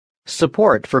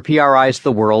Support for PRI's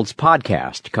The World's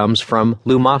podcast comes from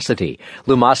Lumosity.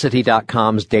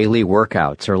 Lumosity.com's daily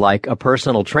workouts are like a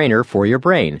personal trainer for your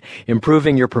brain,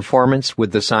 improving your performance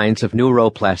with the science of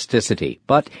neuroplasticity,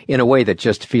 but in a way that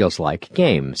just feels like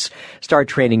games. Start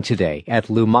training today at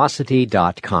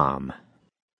Lumosity.com.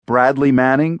 Bradley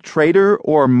Manning, traitor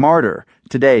or martyr?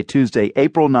 Today, Tuesday,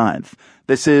 April 9th.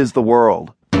 This is The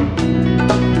World.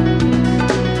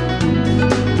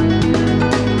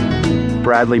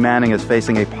 Bradley Manning is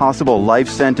facing a possible life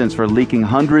sentence for leaking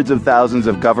hundreds of thousands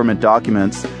of government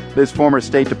documents. This former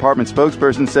State Department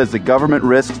spokesperson says the government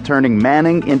risks turning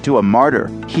Manning into a martyr.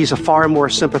 He's a far more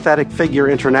sympathetic figure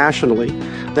internationally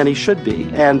than he should be,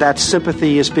 and that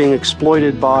sympathy is being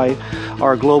exploited by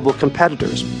our global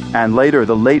competitors. And later,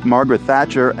 the late Margaret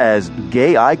Thatcher as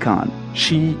gay icon.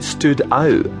 She stood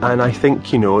out, and I think,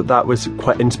 that was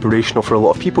quite inspirational for a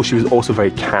lot of people. She was also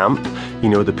very camp,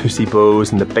 the pussy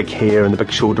bows and the big hair and the big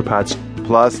shoulder pads.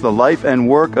 Plus, the life and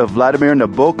work of Vladimir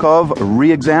Nabokov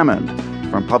re-examined.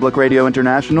 From Public Radio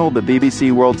International, the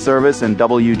BBC World Service, and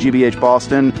WGBH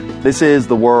Boston, this is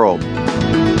The World.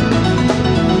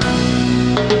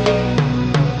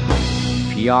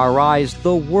 PRI's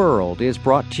The World is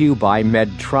brought to you by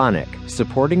Medtronic,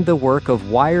 supporting the work of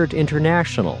Wired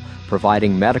International,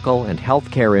 providing medical and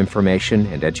healthcare information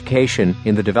and education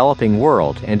in the developing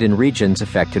world and in regions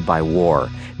affected by war.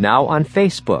 Now on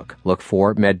Facebook, look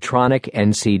for Medtronic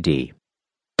NCD.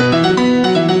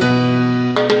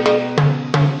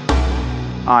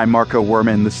 I'm Marco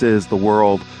Werman. This is The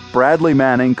World. Bradley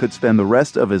Manning could spend the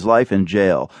rest of his life in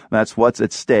jail. That's what's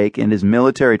at stake in his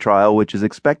military trial, which is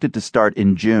expected to start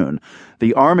in June.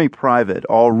 The Army private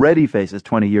already faces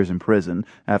 20 years in prison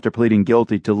after pleading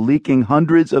guilty to leaking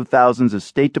hundreds of thousands of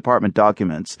State Department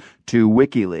documents to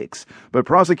WikiLeaks. But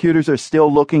prosecutors are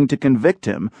still looking to convict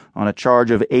him on a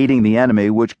charge of aiding the enemy,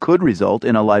 which could result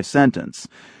in a life sentence.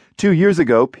 2 years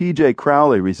ago, P.J.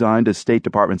 Crowley resigned as State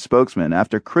Department spokesman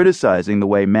after criticizing the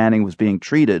way Manning was being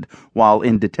treated while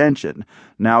in detention.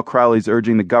 Now Crowley's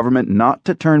urging the government not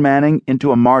to turn Manning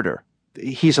into a martyr.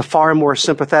 He's a far more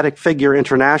sympathetic figure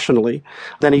internationally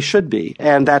than he should be,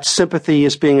 and that sympathy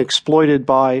is being exploited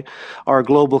by our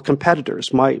global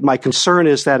competitors. My concern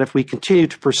is that if we continue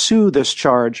to pursue this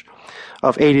charge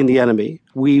of aiding the enemy,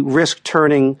 we risk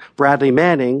turning Bradley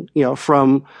Manning,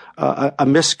 from a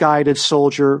misguided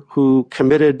soldier who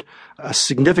committed a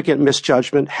significant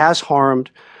misjudgment, has harmed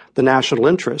the national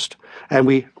interest, and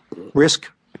we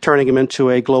risk turning him into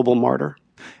a global martyr.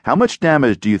 How much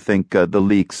damage do you think the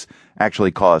leaks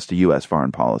actually caused to U.S.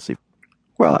 foreign policy?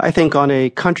 Well, I think on a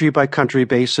country-by-country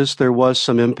basis, there was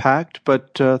some impact,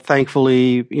 but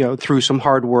thankfully, through some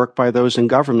hard work by those in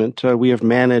government, we have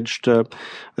managed the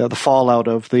fallout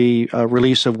of the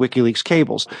release of WikiLeaks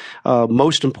cables.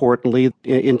 Most importantly,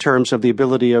 in terms of the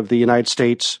ability of the United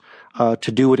States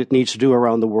to do what it needs to do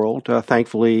around the world,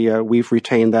 thankfully, we've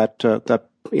retained that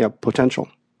potential.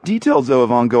 Details, though,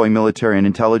 of ongoing military and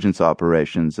intelligence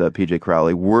operations, P.J.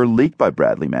 Crowley, were leaked by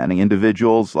Bradley Manning.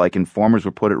 Individuals like informers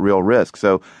were put at real risk.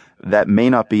 So that may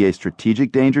not be a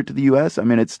strategic danger to the U.S. I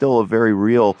mean, it's still a very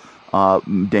real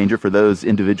danger for those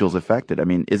individuals affected. I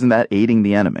mean, isn't that aiding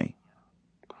the enemy?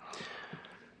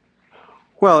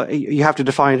 Well, you have to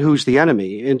define who's the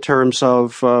enemy in terms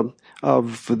of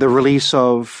the release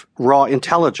of raw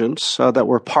intelligence that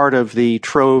were part of the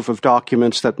trove of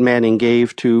documents that Manning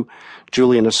gave to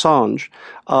Julian Assange.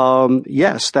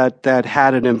 Yes, that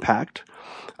had an impact,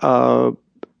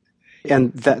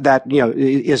 and that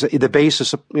is the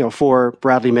basis for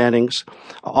Bradley Manning's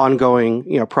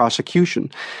ongoing prosecution.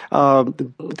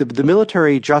 The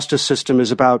military justice system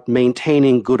is about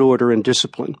maintaining good order and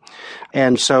discipline,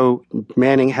 and so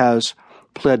Manning has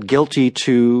pled guilty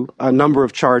to a number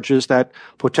of charges that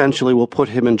potentially will put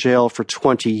him in jail for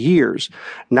 20 years.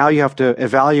 Now you have to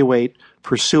evaluate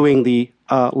pursuing the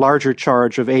larger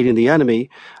charge of aiding the enemy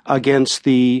against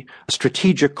the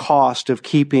strategic cost of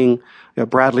keeping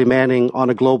Bradley Manning on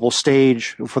a global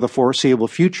stage for the foreseeable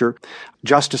future.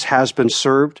 Justice has been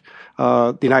served.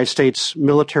 The United States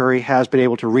military has been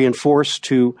able to reinforce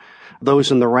to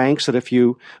those in the ranks that if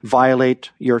you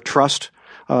violate your trust,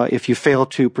 if you fail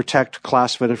to protect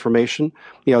classified information,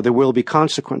 there will be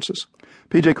consequences.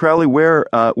 P.J. Crowley, where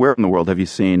in the world have you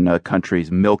seen countries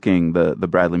milking the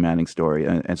Bradley Manning story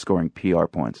and scoring PR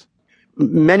points?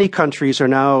 Many countries are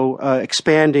now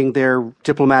expanding their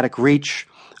diplomatic reach.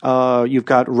 You've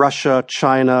got Russia,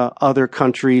 China, other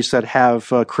countries that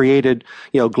have created,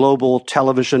 global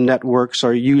television networks,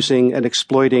 are using and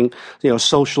exploiting,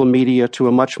 social media to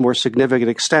a much more significant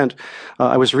extent.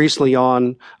 I was recently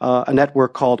on a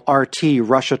network called RT,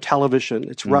 Russia Television.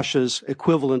 It's Russia's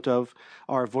equivalent of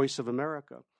our Voice of America.